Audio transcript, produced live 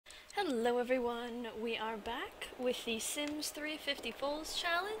Hello everyone, we are back with the Sims 350 Foals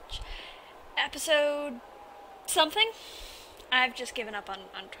challenge, episode something. I've just given up on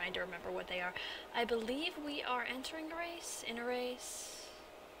trying to remember what they are. I believe we are entering a race, in a race.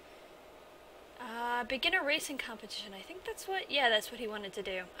 Beginner racing competition, I think that's what, yeah, that's what he wanted to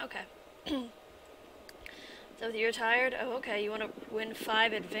do. Okay. So you're tired? Oh, okay, you want to win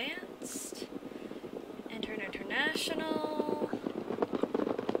 5 advanced? Enter an international.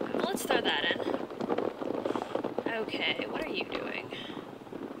 Well, let's throw that in. Okay, what are you doing?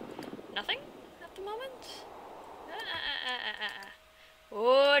 Nothing at the moment?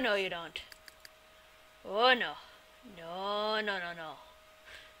 Oh, no you don't. Oh, no. No.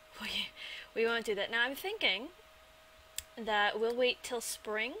 We won't do that. Now, I'm thinking that we'll wait till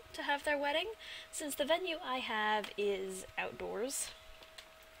spring to have their wedding, since the venue I have is outdoors.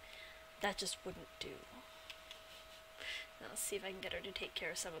 That just wouldn't do. Now, let's see if I can get her to take care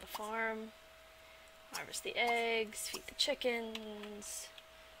of some of the farm. Harvest the eggs, feed the chickens.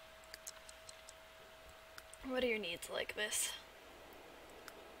 What are your needs like, miss?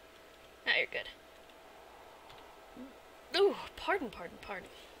 Ah, you're good. Ooh, pardon.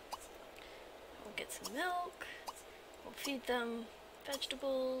 We'll get some milk. We'll feed them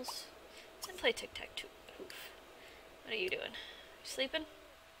vegetables. And play tic-tac-toe. What are you doing? You sleeping?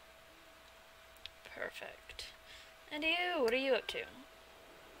 Perfect. And you, what are you up to?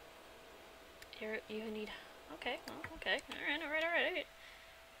 You need... Okay, well, okay. Alright.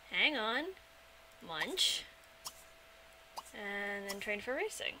 Hang on. Munch. And then train for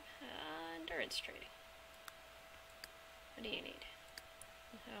racing. Endurance training. What do you need?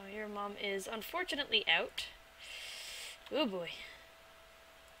 Oh, your mom is unfortunately out. Oh boy.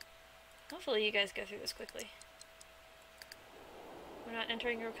 Hopefully you guys go through this quickly. We're not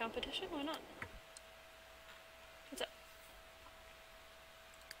entering your competition? Why not? What's up?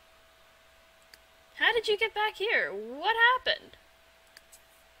 How did you get back here? What happened?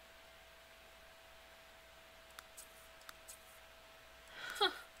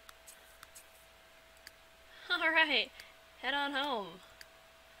 Huh. Alright. Head on home.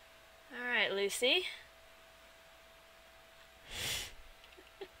 Alright, Lucy.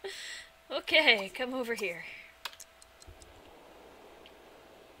 Okay, come over here.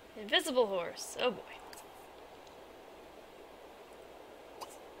 Invisible horse. Oh boy.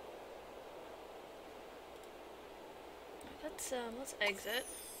 Let's exit.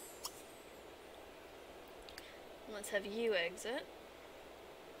 Let's have you exit.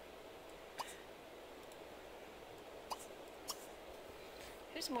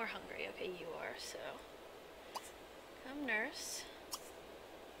 Who's more hungry? Okay, you are, so... Come, nurse.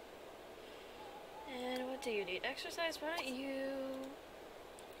 And what do you need? Exercise? Why don't you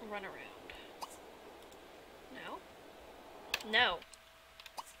run around? No? No!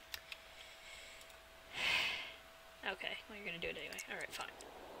 Okay, well you're gonna do it anyway. Alright, fine.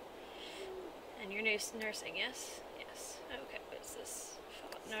 And you're nursing, yes? Yes. Okay, what's this?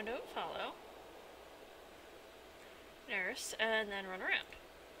 No, don't follow. Nurse, and then run around.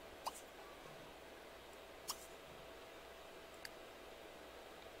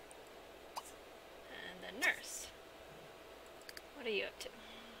 And then nurse. What are you up to?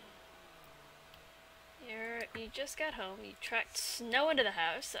 You just got home. You tracked snow into the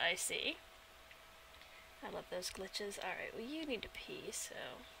house, I see. I love those glitches. Alright, well you need to pee, so...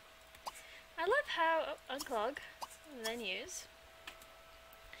 I love how... Oh, unclog. And then use.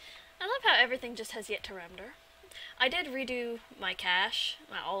 I love how everything just has yet to render. I did redo my cache,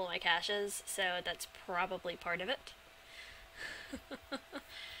 all of my caches, so that's probably part of it.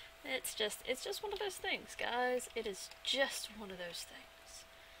 It's just one of those things, guys. It is just one of those things.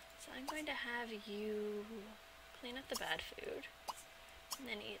 So I'm going to have you clean up the bad food, and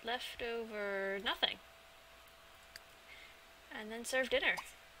then eat leftover nothing. And then serve dinner.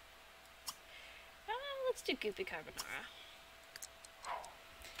 Let's do goopy carbonara.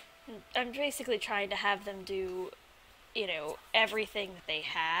 I'm basically trying to have them do, you know, everything that they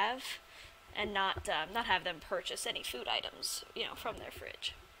have, and not have them purchase any food items, you know, from their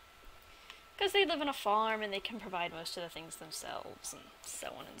fridge. Because they live on a farm and they can provide most of the things themselves, and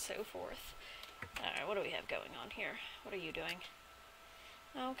so on and so forth. Alright, what do we have going on here? What are you doing?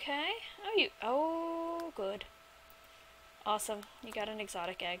 Okay. Oh, good. Awesome. You got an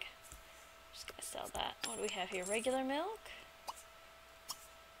exotic egg. Just gonna sell that. What do we have here? Regular milk?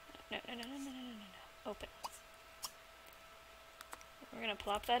 No. Open. We're gonna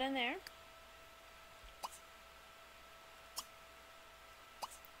plop that in there.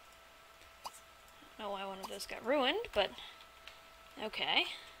 I don't know why one of those got ruined, but okay.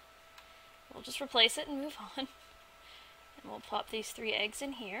 We'll just replace it and move on. And we'll plop these 3 eggs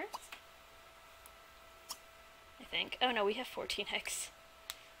in here. I think. Oh no, we have 14 eggs.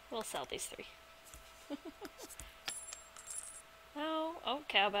 We'll sell these 3. Oh,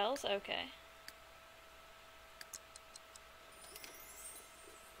 cowbells, okay.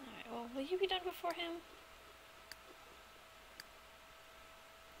 Alright, well, will you be done before him?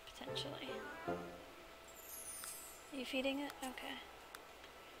 Potentially. Are you feeding it? Okay.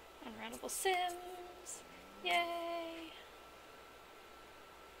 Unroundable Sims! Yay!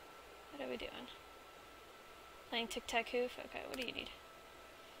 What are we doing? Playing tic-tac-hoof? Okay, what do you need?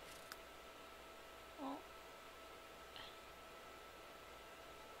 Well,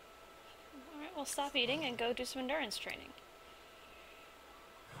 alright, we'll stop eating and go do some endurance training.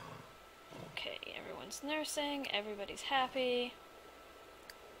 Okay, everyone's nursing, everybody's happy.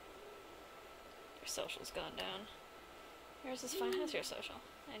 Your social's gone down. Yours is fine. How's your social?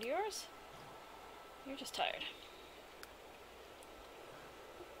 And yours? You're just tired.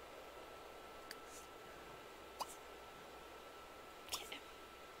 Okay.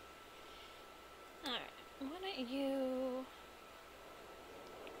 Alright, why don't you...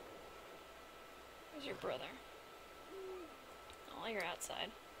 Where's your brother? Oh, you're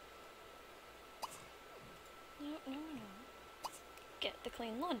outside. No. Get the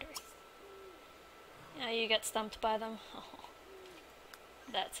clean laundry. Yeah, you get stumped by them? Oh,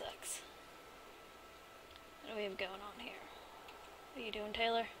 that sucks. What do we have going on here? What are you doing,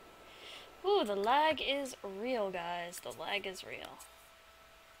 Taylor? Ooh, the lag is real, guys. The lag is real.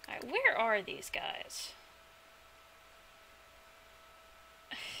 Alright, where are these guys?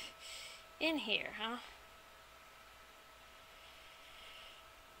 In here, huh?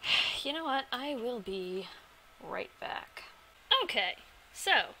 You know what? I will be right back. Okay,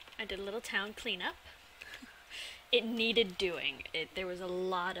 so I did a little town cleanup. It needed doing. There was a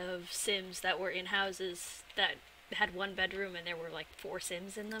lot of Sims that were in houses that had 1 bedroom and there were like 4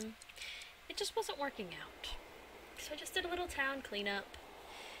 Sims in them. It just wasn't working out. So I just did a little town cleanup,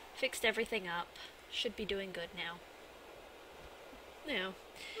 fixed everything up, should be doing good now. Yeah.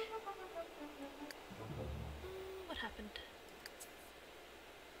 What happened?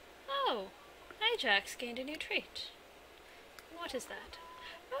 Oh, Ajax gained a new trait. What is that?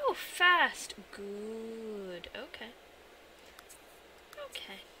 Oh, fast. Good. Okay.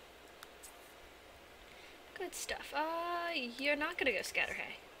 Okay. Good stuff. You're not gonna go scatter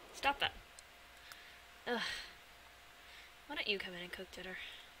hay. Stop that. Ugh. Why don't you come in and cook dinner?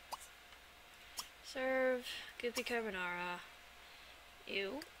 Serve goopy carbonara.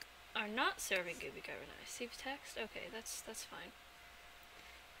 You are not serving goopy carbonara. See text? Okay, that's fine.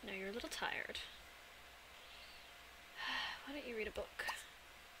 No, you're a little tired. Why don't you read a book?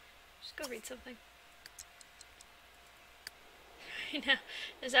 Just go read something. I know,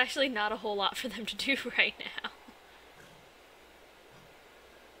 there's actually not a whole lot for them to do right now.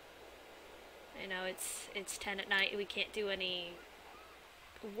 I know, it's 10 at night, we can't do any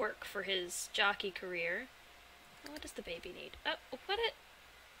work for his jockey career. What does the baby need? Oh, what it...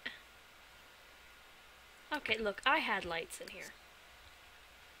 Okay, look, I had lights in here.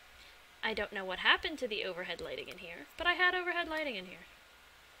 I don't know what happened to the overhead lighting in here, but I had overhead lighting in here.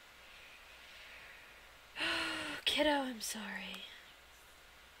 Kiddo, I'm sorry.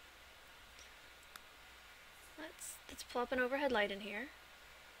 Let's plop an overhead light in here.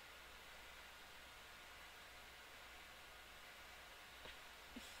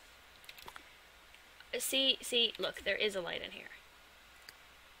 See, look, there is a light in here.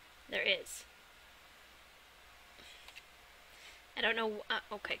 There is. I don't know,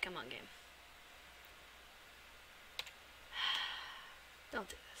 okay, come on, game. Don't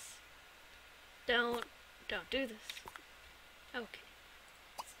do this. Don't do this. Okay.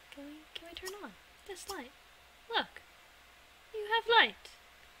 Can we turn on this light? Look! You have light!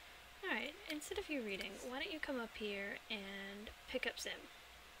 Alright, instead of you reading, why don't you come up here and pick up Sim?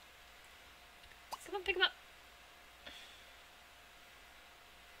 Come on, pick him up!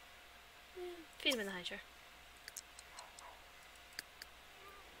 Feed him in the high chair.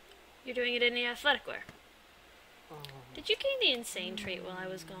 You're doing it in the athletic wear. Did you gain the insane trait while I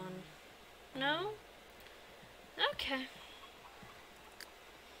was gone? No? Okay.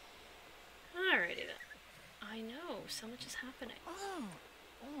 Alrighty then. I know, so much is happening.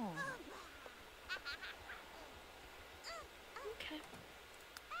 Okay.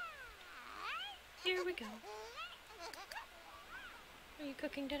 Here we go. Are you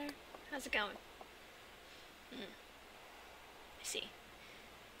cooking dinner? How's it going? I see.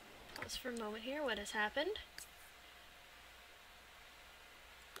 Pause for a moment here. What has happened?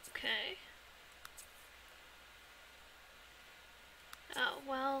 Okay. Oh,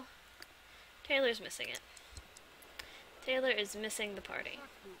 well, Taylor's missing it. Taylor is missing the party.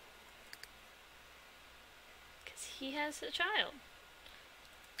 Because he has a child.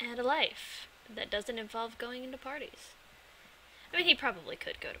 And a life that doesn't involve going into parties. I mean, he probably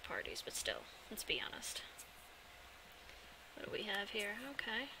could go to parties, but still, let's be honest. What do we have here?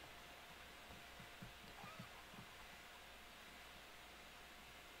 Okay.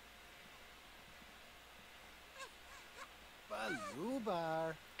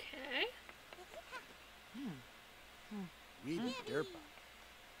 Balubar. Okay. We derpa.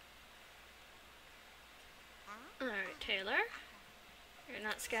 Alright, Taylor. You're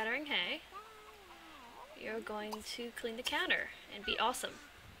not scattering hay. You're going to clean the counter and be awesome.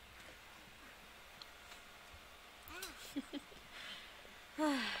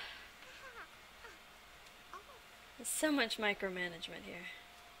 There's so much micromanagement here.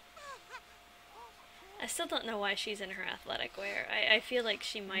 I still don't know why she's in her athletic wear. I feel like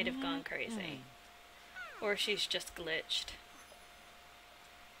she might have gone crazy. Or she's just glitched.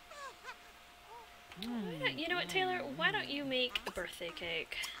 You know what, Taylor? Why don't you make a birthday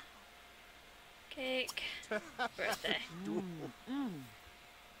cake? Cake. Birthday.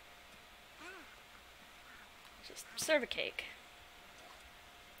 Just serve a cake.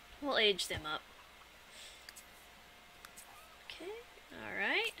 We'll age them up. Okay,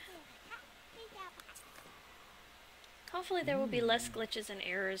 alright. Hopefully there will be less glitches and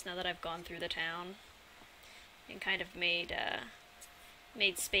errors now that I've gone through the town. And kind of made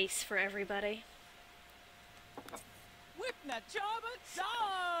space for everybody.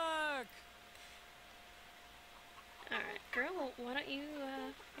 Alright, girl, why don't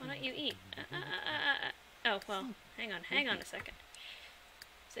you eat? Oh, well, hang on a second.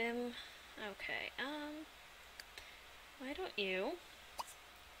 Zim, okay, why don't you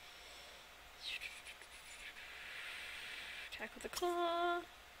attack with the claw,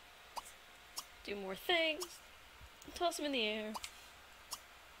 do more things, toss them in the air,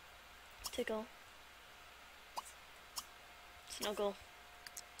 tickle, snuggle.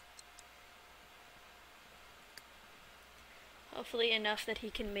 Hopefully enough that he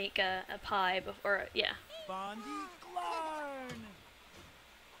can make a pie before, yeah.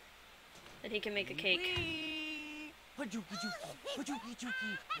 That he can make a cake.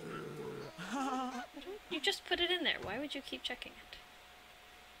 You just put it in there. Why would you keep checking it?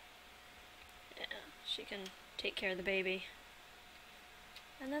 Yeah, she can take care of the baby.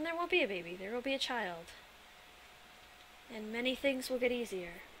 And then there won't be a baby. There will be a child. And many things will get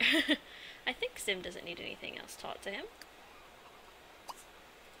easier. I think Sim doesn't need anything else taught to him.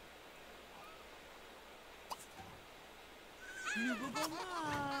 We're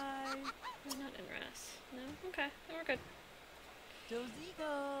not in rest. No? Okay, then we're good.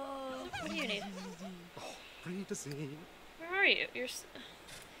 What do you need? Oh, pretty to see. Where are you? You're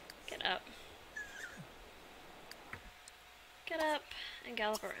get up. Get up and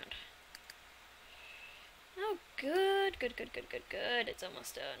gallop around. Oh, good. It's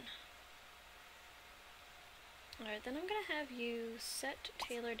almost done. Alright, then I'm gonna have you set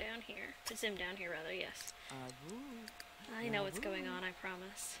Taylor down here. Zim down here, rather, yes. I know what's going on, I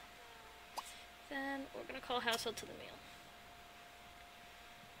promise. Then we're gonna call household to the meal.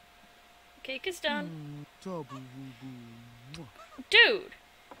 Cake is done. Dude!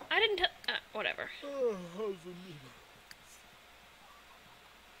 I didn't tell. Whatever.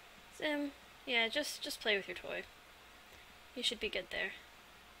 Sim, yeah, just play with your toy. You should be good there.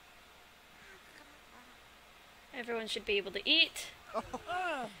 Everyone should be able to eat.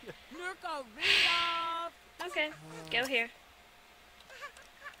 Okay, go here.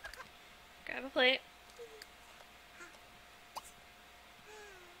 Grab a plate.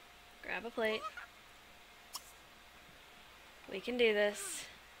 Grab a plate. We can do this.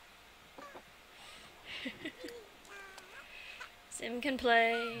 Sim can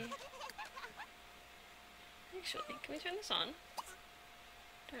play. Actually, can we turn this on?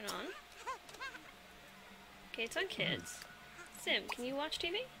 Turn on. Okay, it's on kids. Sim, can you watch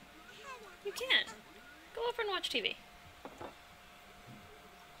TV? You can. Go over and watch TV.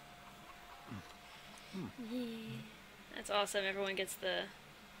 Yeah. That's awesome. Everyone gets the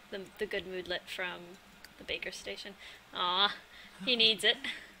good mood lit from the baker's station. Aw, he needs it.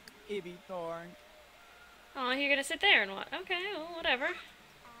 Aw, you're gonna sit there and what? Okay, well, whatever.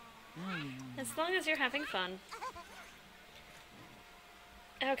 As long as you're having fun.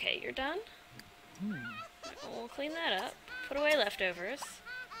 Okay, you're done? We'll clean that up. Put away leftovers.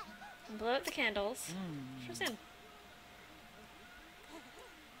 And blow out the candles. For Sim.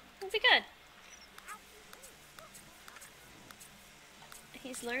 It'll be good.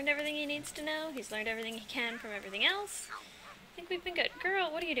 He's learned everything he needs to know. He's learned everything he can from everything else. I think we've been good.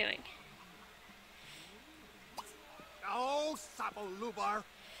 Girl, what are you doing? Oh, Sapo Lubar.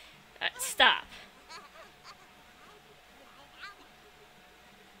 Stop.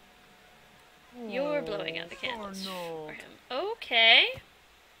 You're blowing out the candles for him. Okay.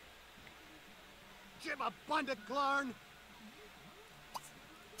 Jibba Bunda Glarn.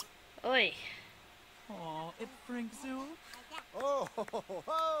 Oi. Oh, it brings you. Oh, ho, ho, ho,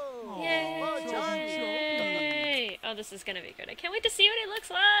 ho. Yay! Oh, this is gonna be good. I can't wait to see what he looks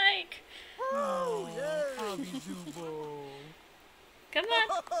like. Oh, yeah. Abizubo. Come on.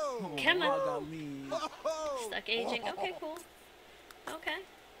 Oh, Come on. Agali. ho. Stuck aging. Okay, cool. Okay.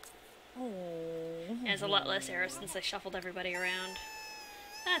 Oh. There's a lot less errors since I shuffled everybody around.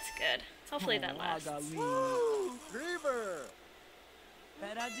 That's good. Hopefully that lasts. Agali. Woo, Creeper.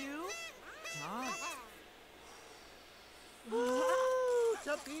 Peradu. John. Woo,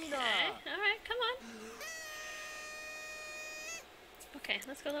 Tapina. Okay, alright, come on. Okay,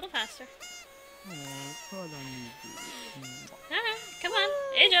 let's go a little faster. Alright, come on.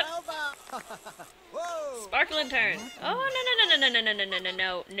 Age up. Alba. Whoa. Sparkle and turn. Oh, no, no, no, no, no, no, no, no,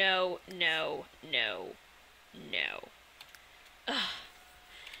 no, no, no, no, no. Ugh.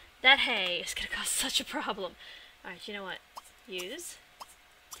 That hay is gonna cause such a problem. Alright, you know what? Use,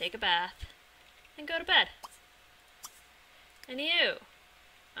 take a bath, and go to bed. And you.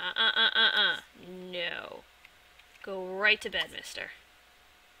 No. Go right to bed, mister.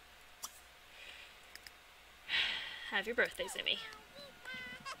 Have your birthday, Zimmy.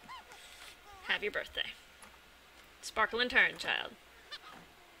 Have your birthday. Sparkle and turn, child.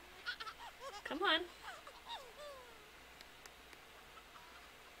 Come on.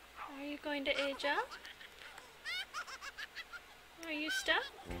 Are you going to age up? Are you stuck?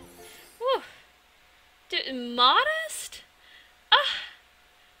 Whew. Modest?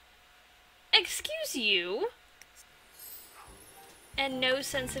 Excuse you? And no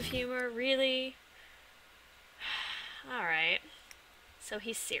sense of humor, really? Alright. So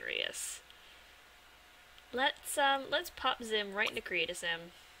he's serious. Let's pop Zim right into Create a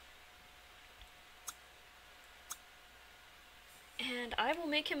Zim. And I will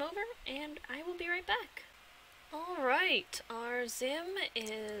make him over, and I will be right back. Alright, our Zim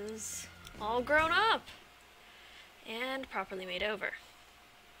is all grown up. And properly made over.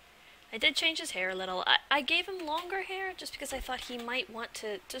 I did change his hair a little. I gave him longer hair just because I thought he might want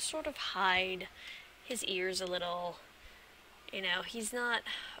to sort of hide his ears a little. You know, he's not...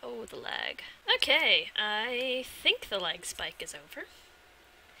 Oh, the leg. Okay, I think the leg spike is over.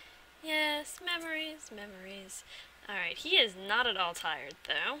 Yes, memories, memories. Alright, he is not at all tired,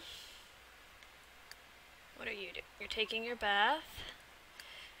 though. What are you doing? You're taking your bath.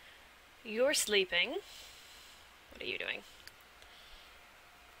 You're sleeping. What are you doing?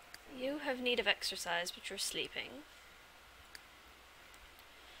 You have need of exercise, but you're sleeping.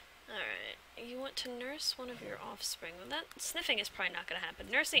 Alright, you want to nurse one of your offspring. Well, that sniffing is probably not going to happen.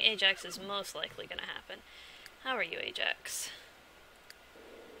 Nursing Ajax is most likely going to happen. How are you, Ajax?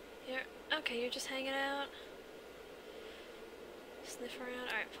 Okay, you're just hanging out. Sniff around.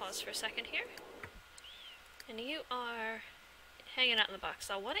 Alright, pause for a second here. And you are hanging out in the box.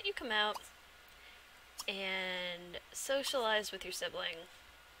 So why don't you come out and socialize with your sibling?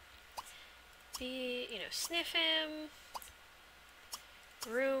 Sniff him,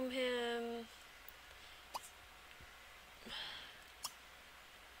 groom him,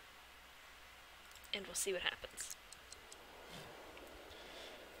 and we'll see what happens.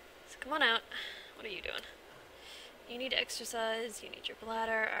 So come on out. What are you doing? You need exercise, you need your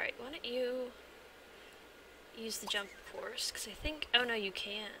bladder. Alright, why don't you use the jump course? Because I think... Oh no, you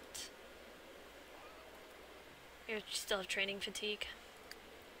can't. You still have training fatigue.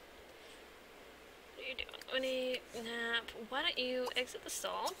 What are you doing? When you nap, why don't you exit the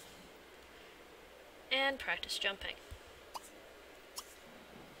stall and practice jumping?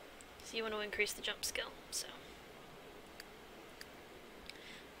 So you want to increase the jump skill, so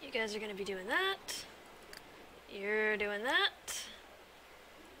you guys are going to be doing that. You're doing that.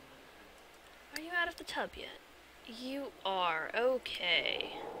 Are you out of the tub yet? You are.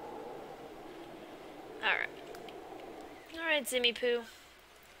 Okay. Alright. Alright, Zimmy Poo.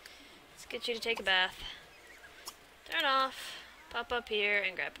 Let's get you to take a bath. Turn off. Pop up here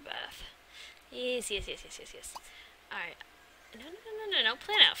and grab a bath. Yes, yes, yes, yes, yes, yes. Alright. No.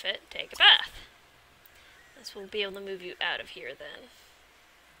 Plan outfit. Take a bath. This will be able to move you out of here then.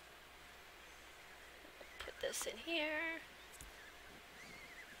 Put this in here.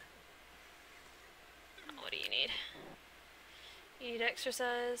 What do you need? You need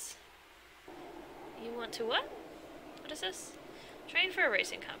exercise. You want to what? What is this? Train for a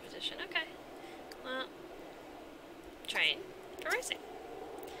racing competition. Okay. Well, train for racing.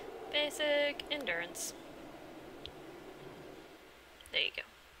 Basic endurance. There you go.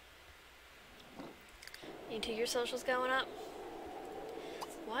 You two, your socials going up?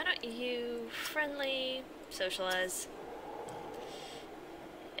 Why don't you friendly socialize?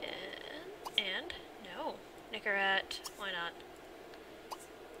 And no. Nickerat. Why not?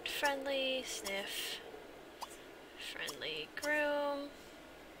 Friendly, sniff. Friendly groom.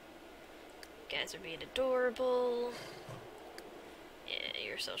 You guys are being adorable. Yeah,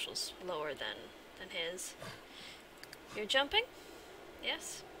 your social's lower than his. You're jumping?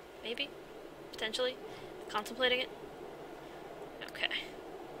 Yes? Maybe? Potentially? Contemplating it? Okay.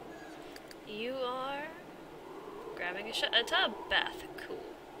 You are grabbing a tub bath. Cool.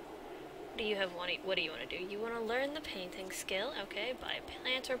 What do you what do you want to do? You want to learn the painting skill? Okay, buy a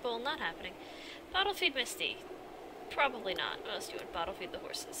plant or bowl. Not happening. Bottle feed Misty. Probably not, unless you would bottle feed the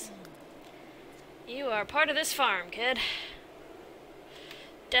horses. You are part of this farm, kid.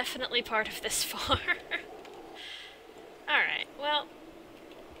 Definitely part of this farm. Alright, well...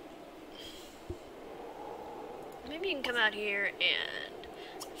 maybe you can come out here and...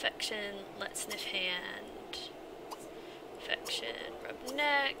 affection, let sniff hand... affection, rub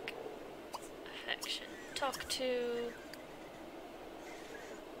neck... affection, talk to...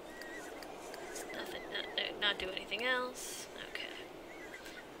 nothing, not do anything else. Okay.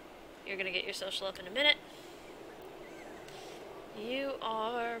 You're gonna get your social up in a minute. You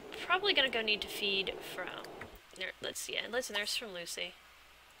are probably gonna go need to feed from... let's nurse from Lucy.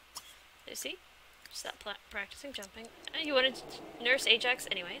 Lucy, stop practicing jumping. You want to nurse Ajax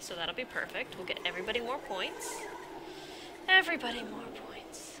anyway, so that'll be perfect. We'll get everybody more points. Everybody more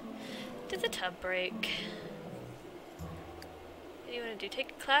points. Did the tub break? What do you want to do?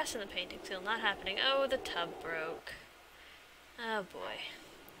 Take a class in the painting skill. Not happening. Oh, the tub broke. Oh boy.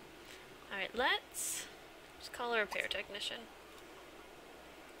 Alright, let's call a repair technician.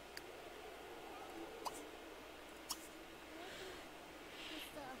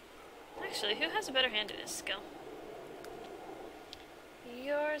 Actually, who has a better handiness skill?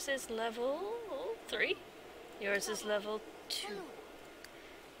 Yours is level 3. Yours is level 2.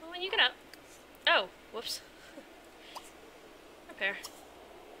 Well, when you get up... oh, whoops. Repair.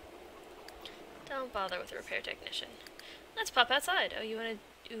 Don't bother with a repair technician. Let's pop outside. Oh, you want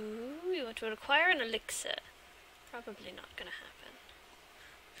to... ooh, you want to acquire an elixir. Probably not gonna happen.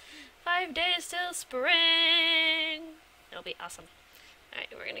 5 days till spring! It'll be awesome.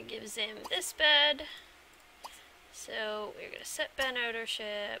 Alright, we're gonna give Zim this bed. So, we're gonna set bed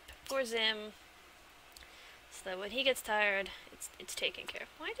ownership for Zim. So that when he gets tired, it's taken care of.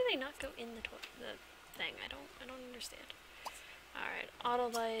 Why do they not go in the thing? I don't understand. Alright, auto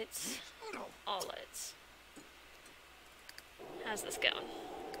lights. All lights. How's this going?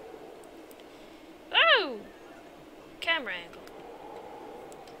 Oh! Camera angle.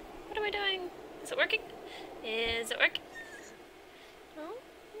 What are we doing? Is it working? Is it working? Oh,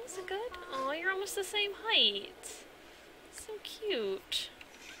 is it good? Oh, you're almost the same height. So cute.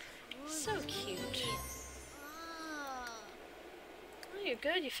 So cute. Oh, you're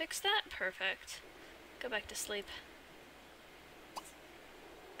good. You fixed that? Perfect. Go back to sleep.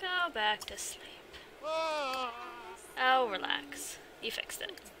 Go back to sleep. Oh, relax. You fixed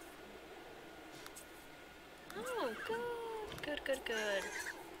it. Oh, good. Good, good, good.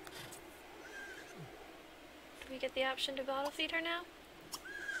 Do we get the option to bottle feed her now?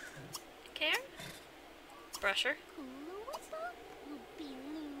 Care? Brush her.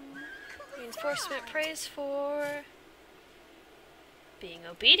 Reinforcement praise for being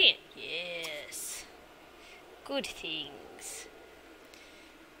obedient. Yes. Good things.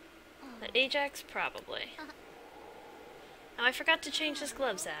 Let Ajax? Probably. Oh, I forgot to change his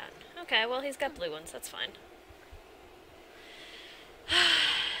gloves out. Okay, well, he's got blue ones. That's fine.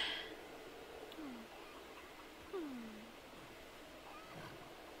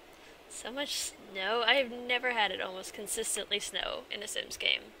 So much snow. I have never had it almost consistently snow in a Sims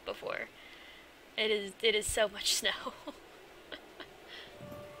game before. It is so much snow.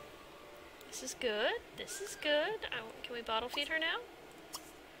 This is good. This is good. Can we bottle feed her now?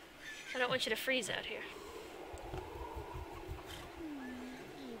 I don't want you to freeze out here.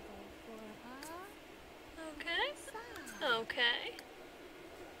 Okay. Okay.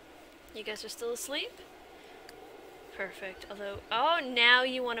 You guys are still asleep? Perfect. Although, oh, now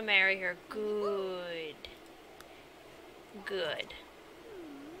you want to marry her. Good. Good.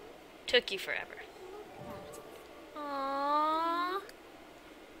 Took you forever. Aww.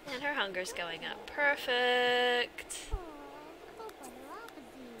 And her hunger's going up. Perfect.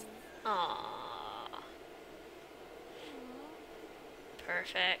 Aww.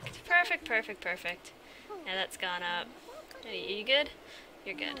 Perfect. Perfect, perfect, perfect. Now that's gone up. Are you good?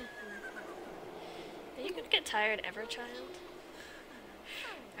 You're good. Are you gonna get tired ever, child?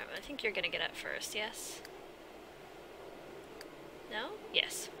 think you're gonna get up first, yes? No?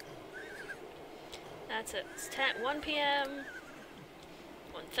 Yes. That's it. It's 1 p.m.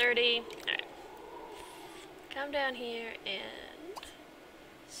 1:30. Alright. Come down here and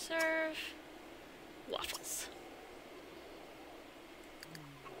serve waffles.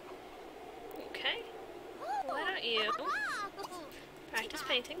 Okay. Why don't you practice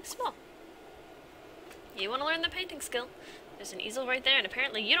painting small? You want to learn the painting skill. There's an easel right there, and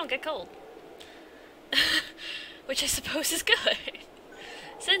apparently you don't get cold. Which I suppose is good.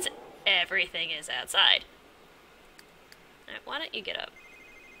 Since everything is outside. Alright, why don't you get up?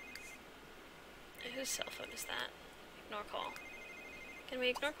 Whose cell phone is that? Ignore call. Can we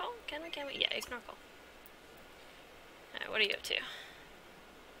ignore call? Can we? Yeah, ignore call. Alright, what are you up to?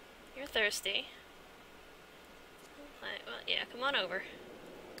 You're thirsty. Alright, well, yeah, come on over.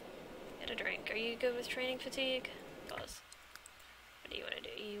 Get a drink. Are you good with training fatigue? Pause. What do you want to do?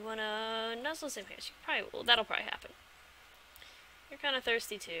 You want to nuzzle some hairs? You probably will. That'll probably happen. You're kind of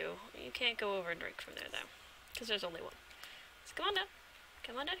thirsty too. You can't go over and drink from there though, because there's only one. So come on down.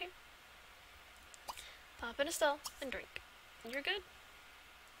 Come on down here. Pop in a stall and drink. You're good?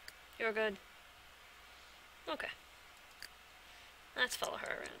 You're good. Okay. Let's follow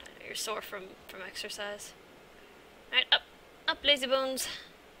her around. I know you're sore from exercise. Alright, up. Up, lazy bones.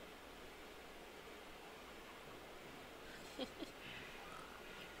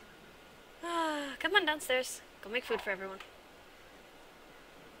 Come on downstairs. Go make food for everyone.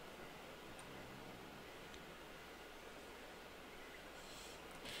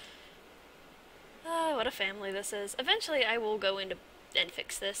 Oh, what a family this is. Eventually I will go into and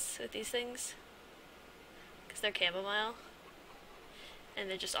fix this with these things. Because they're chamomile. And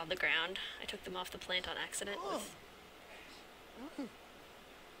they're just on the ground. I took them off the plant on accident. Oh.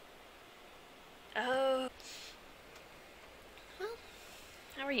 Well,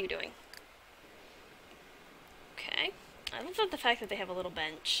 how are you doing? Okay. I love the fact that they have a little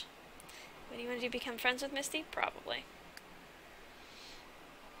bench. What do you want to do? Become friends with Misty? Probably.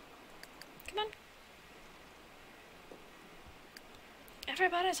 Come on.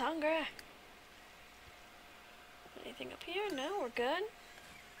 Everybody's hungry. Anything up here? No, we're good.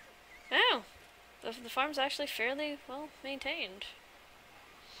 Oh, the farm's actually fairly well maintained.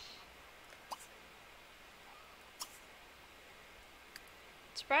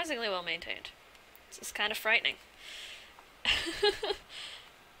 Surprisingly well maintained. This is kind of frightening.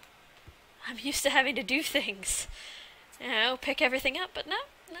 I'm used to having to do things, you know, pick everything up, but no.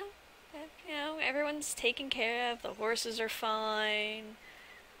 You know, everyone's taken care of, the horses are fine,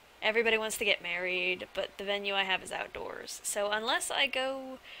 everybody wants to get married, but the venue I have is outdoors. So unless I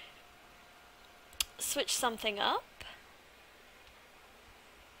go switch something up,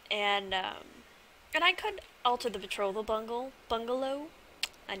 and I could alter the betrothal bungalow.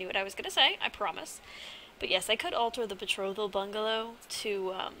 I knew what I was gonna say, I promise. But yes, I could alter the betrothal bungalow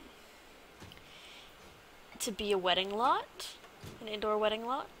to be a wedding lot, an indoor wedding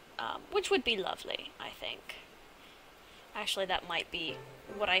lot. Which would be lovely, I think. Actually, that might be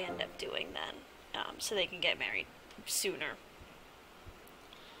what I end up doing then, so they can get married sooner.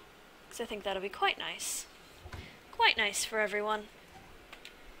 Because I think that'll be quite nice. Quite nice for everyone.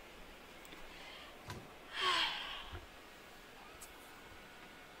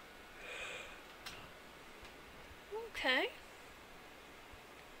 Okay.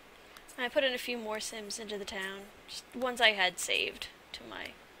 I put in a few more Sims into the town. Just ones I had saved to my...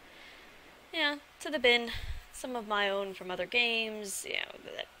 Yeah, to the bin. Some of my own from other games, you know,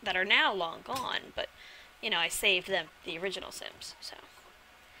 that are now long gone, but, you know, I saved them, the original Sims, so.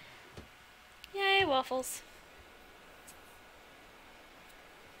 Yay, waffles.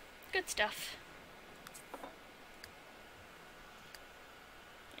 Good stuff.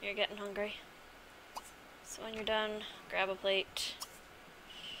 You're getting hungry. So when you're done, grab a plate.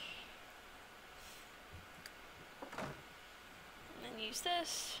 And then use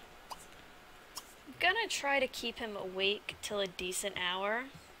this. I'm gonna try to keep him awake till a decent hour.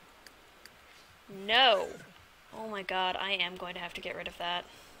 No! Oh my god, I am going to have to get rid of that.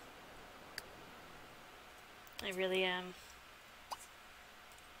 I really am.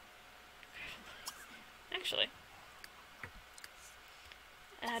 Actually.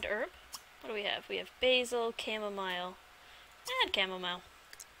 Add herb? What do we have? We have basil, chamomile. Add chamomile.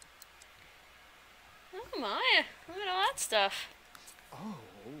 Oh my, look at all that stuff. Oh.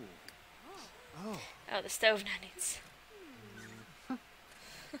 Oh. Oh, the stove now needs...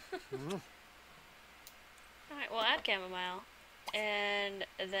 Alright, we'll add chamomile. And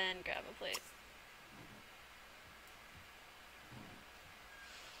then grab a plate.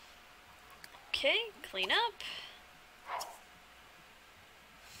 Okay, clean up.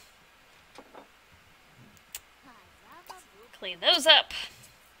 Clean those up.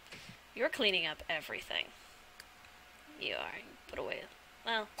 You're cleaning up everything. You are. Put away.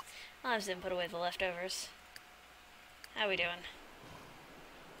 Well, I'll have Zim put away the leftovers. How we doing?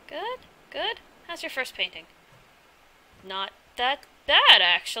 Good? Good? How's your first painting? Not that bad,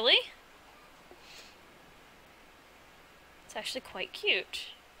 actually. It's actually quite cute.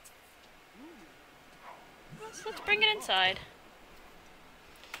 So let's bring it inside.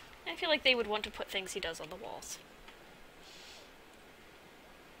 I feel like they would want to put things he does on the walls.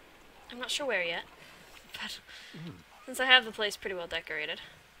 I'm not sure where yet, but since I have the place pretty well decorated.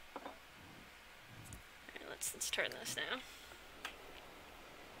 Alright, let's turn this now.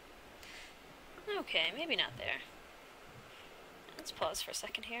 Okay, maybe not there. Let's pause for a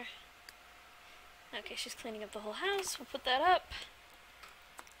second here. Okay, she's cleaning up the whole house. We'll put that up.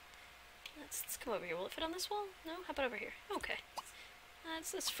 Let's come over here. Will it fit on this wall? No? How about over here? Okay.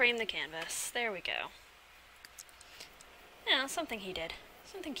 Let's frame the canvas. There we go. Yeah, something he did.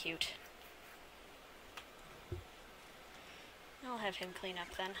 Something cute. I'll have him clean up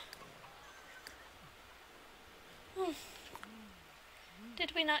then.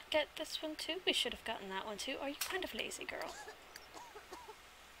 Did we not get this one too? We should have gotten that one too. Are you kind of lazy, girl?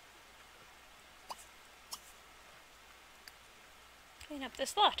 Clean up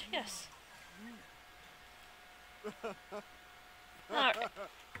this lot, yes. Alright.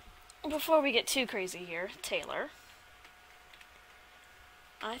 Before we get too crazy here, Taylor,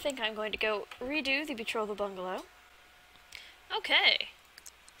 I think I'm going to go redo the betrothal bungalow. Okay.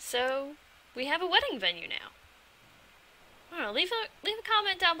 So, we have a wedding venue now. I don't know, leave a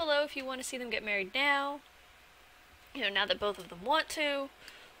comment down below if you want to see them get married now. You know, now that both of them want to.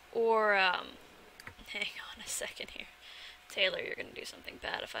 Or, hang on a second here. Taylor, you're going to do something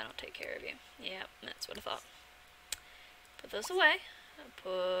bad if I don't take care of you. Yeah, that's what I thought. Put those away.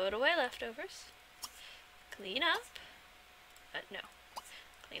 Put away leftovers. Clean up. No.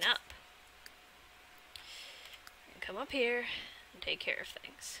 Clean up. And come up here and take care of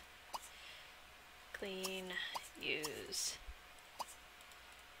things. Clean. Use.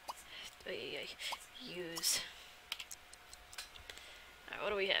 Use. Alright, what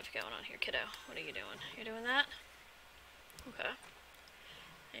do we have going on here, kiddo? What are you doing? You're doing that? Okay.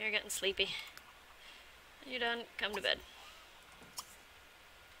 You're getting sleepy. You're done. Come to bed.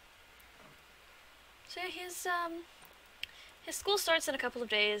 So yeah, his school starts in a couple of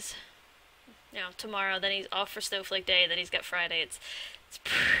days. You know, tomorrow. Then he's off for Snowflake Day. Then he's got Friday. It's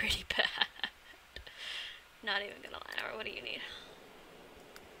pretty bad. Not even gonna lie. Alright, what do you need?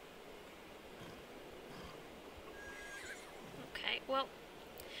 Okay, well,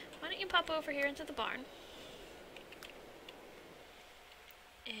 why don't you pop over here into the barn?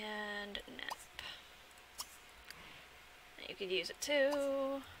 And nap. You could use it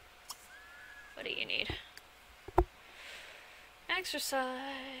too. What do you need?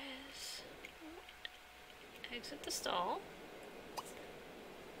 Exercise. Exit the stall.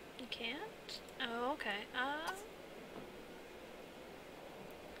 You can't? Oh, okay.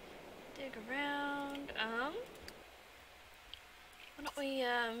 Dig around. Why don't we,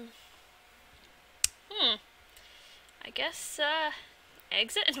 I guess,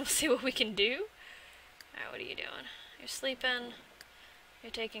 exit and we'll see what we can do. Alright, what are you doing? You're sleeping.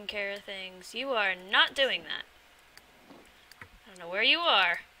 You're taking care of things. You are not doing that. I don't know where you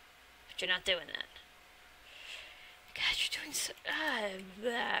are, but you're not doing that. God, you're doing so...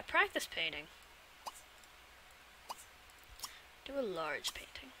 practice painting. Do a large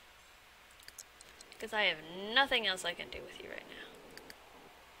painting. Because I have nothing else I can do with you right now.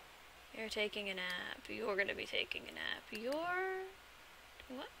 You're taking a nap. You're going to be taking a nap. You're...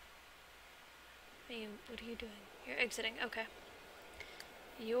 What? What are you doing? You're exiting. Okay.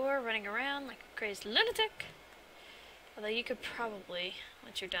 You're running around like a crazed lunatic. Although you could probably,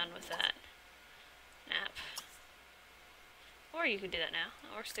 once you're done with that, nap. Or you could do that now.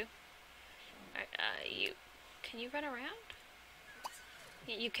 That works too. Alright, can you run around?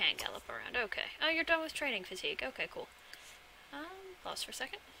 You can't gallop around. Okay. Oh, you're done with training fatigue. Okay, cool. Pause for a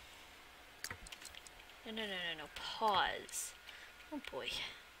second. No. Pause. Oh boy.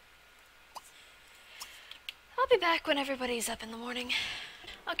 I'll be back when everybody's up in the morning.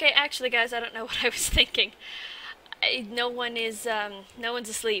 Okay, actually, guys, I don't know what I was thinking. No one's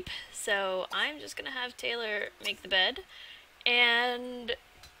asleep, so I'm just gonna have Taylor make the bed and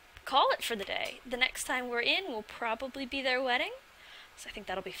call it for the day. The next time we're in will probably be their wedding, so I think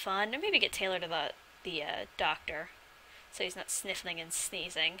that'll be fun. And maybe get Taylor to the doctor, so he's not sniffling and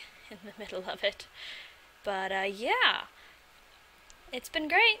sneezing in the middle of it. But yeah, it's been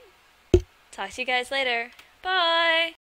great. Talk to you guys later. Bye!